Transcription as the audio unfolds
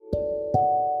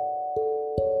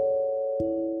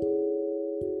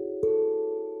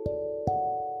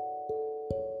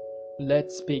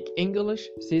Let's Speak English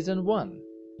Season 1.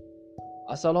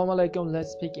 Assalomu alaykum,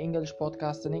 Let's Speak English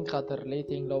podcastining qadrli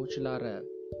tinglovchilari.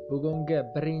 Bugungi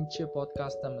birinchi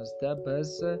podkastimizda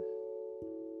biz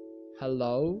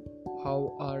Hello,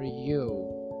 how are you?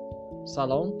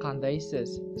 Salom, qandaysiz?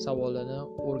 Savolini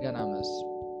o'rganamiz.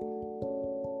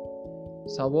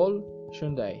 Savol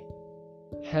shunday.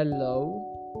 Hello,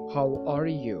 how are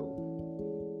you?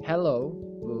 Hello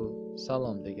bu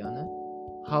salom degani.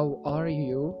 How are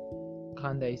you?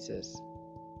 Қандайсиз?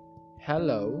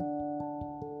 Hello.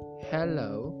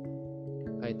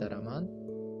 Qaytaraman.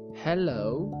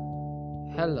 Hello.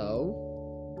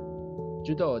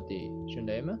 Juda oddiy,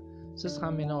 shundaymi? Siz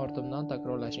ham meni ortimdan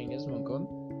takrorlashingiz mumkin.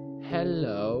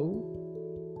 Hello.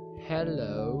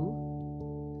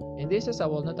 Endi esa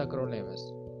savolni takrorlaymiz.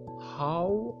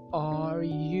 How are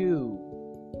you?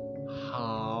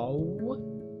 How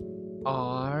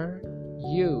are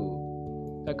you?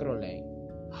 Takrorlang.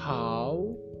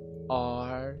 How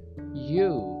are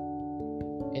you?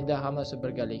 Endi hammasi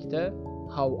birgalikda.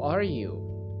 How are you?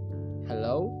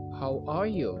 Hello, how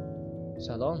are you?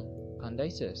 Salom,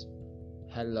 qandaysiz?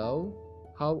 Hello,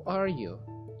 how are you?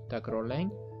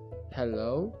 Takrorlang.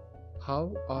 Hello,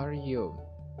 how are you?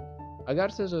 Agar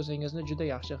siz o'zingizni juda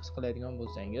yaxshi his qiladigan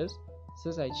bo'lsangiz,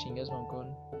 siz aytishingiz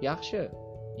mumkin. Yaxshi,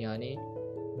 ya'ni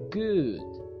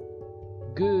good.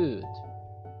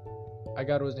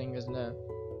 Agar o'zingizni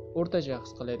o'rtacha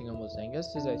his qiladigan bo'lsangiz,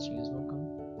 siz aytishingiz mumkin.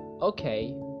 Okay.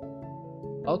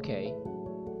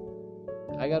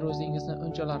 Agar o'zingizni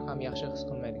unchalar ham yaxshi his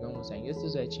qilmaydigan bo'lsangiz,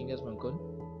 siz aytishingiz mumkin.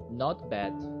 Not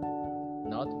bad.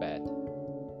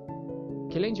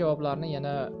 Keling javoblarni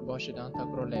yana boshidan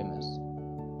takrorlaymiz.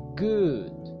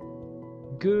 Good.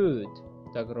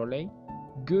 Takrorlang.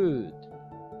 Good.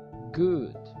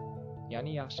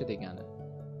 Ya'ni yaxshi degani.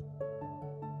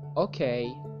 Okay.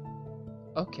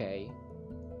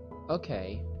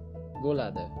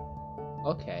 Bo'ladi.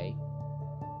 Okay.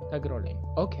 Takrorlang.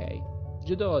 Okay.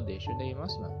 Juda oddiy, shunday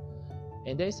emasmi?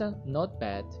 Endi esa not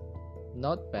bad.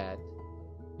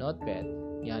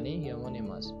 Ya'ni yomon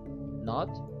emas.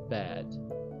 Not bad.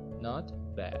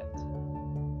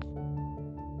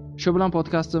 Shu bilan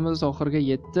podkastimiz oxiriga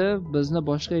yetdi. Bizni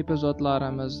boshqa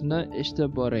epizodlarimizni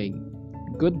eshitib boring.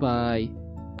 Goodbye.